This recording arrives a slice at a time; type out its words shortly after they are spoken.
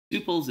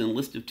tuples and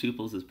list of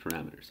tuples as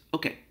parameters.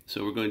 Okay,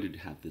 so we're going to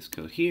have this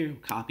code here,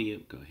 copy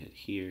it, go ahead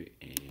here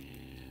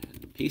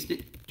and paste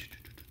it,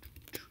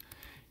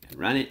 and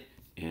run it,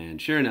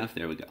 and sure enough,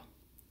 there we go.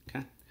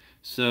 Okay,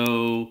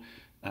 so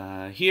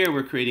here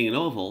we're creating an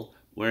oval,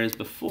 whereas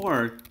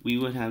before we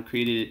would have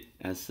created it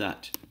as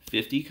such,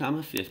 50,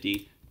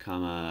 50,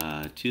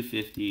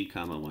 250,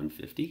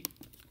 150.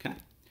 Okay,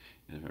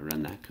 and if I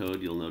run that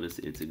code, you'll notice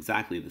it's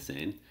exactly the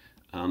same.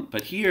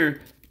 But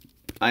here,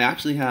 I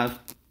actually have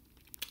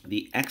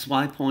the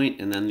XY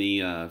point and then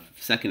the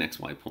second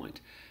XY point.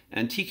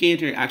 And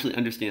tkinter actually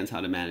understands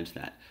how to manage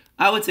that.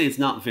 I would say it's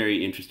not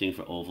very interesting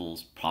for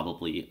ovals,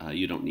 probably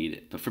you don't need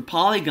it. But for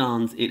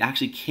polygons, it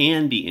actually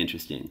can be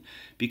interesting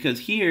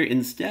because here,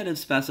 instead of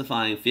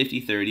specifying 50,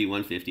 30,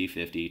 150,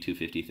 50,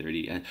 250,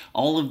 30, and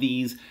all of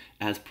these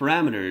as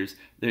parameters,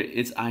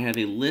 I have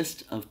a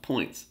list of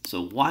points.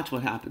 So watch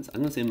what happens.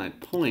 I'm gonna say my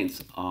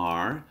points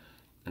are,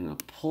 I'm gonna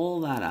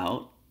pull that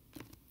out,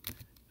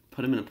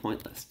 put them in a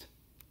point list.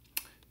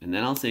 And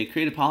then I'll say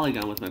create a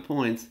polygon with my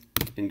points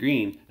in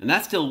green, and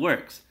that still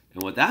works.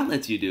 And what that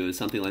lets you do is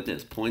something like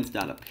this,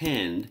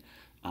 points.append.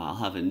 I'll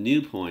have a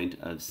new point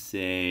of,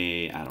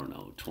 say, I don't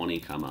know, 20,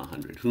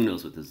 100. Who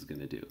knows what this is going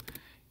to do?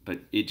 But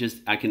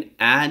I can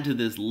add to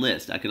this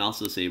list. I can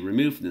also say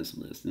remove from this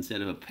list.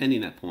 Instead of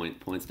appending that point,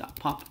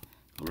 points.pop,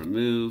 I'll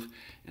remove,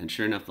 and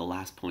sure enough, the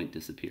last point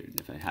disappeared.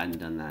 If I hadn't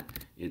done that,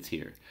 it's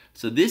here.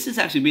 So this is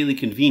actually really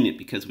convenient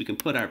because we can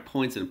put our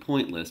points in a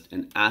point list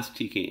and ask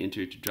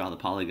tkinter to draw the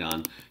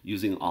polygon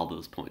using all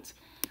those points.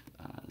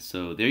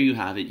 So there you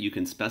have it. You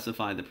can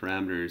specify the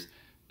parameters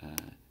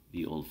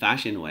the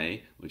old-fashioned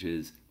way, which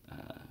is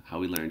how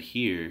we learned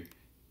here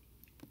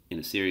in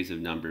a series of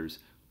numbers,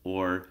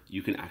 or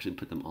you can actually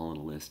put them all in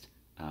a list.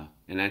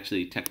 And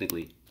actually,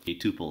 technically, a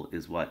tuple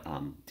is what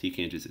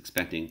tkinter is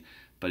expecting.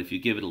 But if you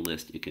give it a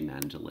list, it can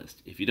manage a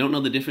list. If you don't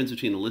know the difference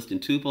between a list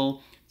and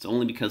tuple, it's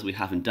only because we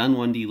haven't done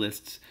 1D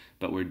lists,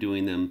 but we're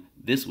doing them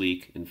this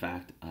week, in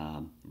fact,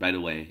 right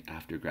away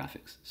after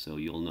graphics. So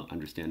you'll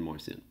understand more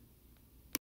soon.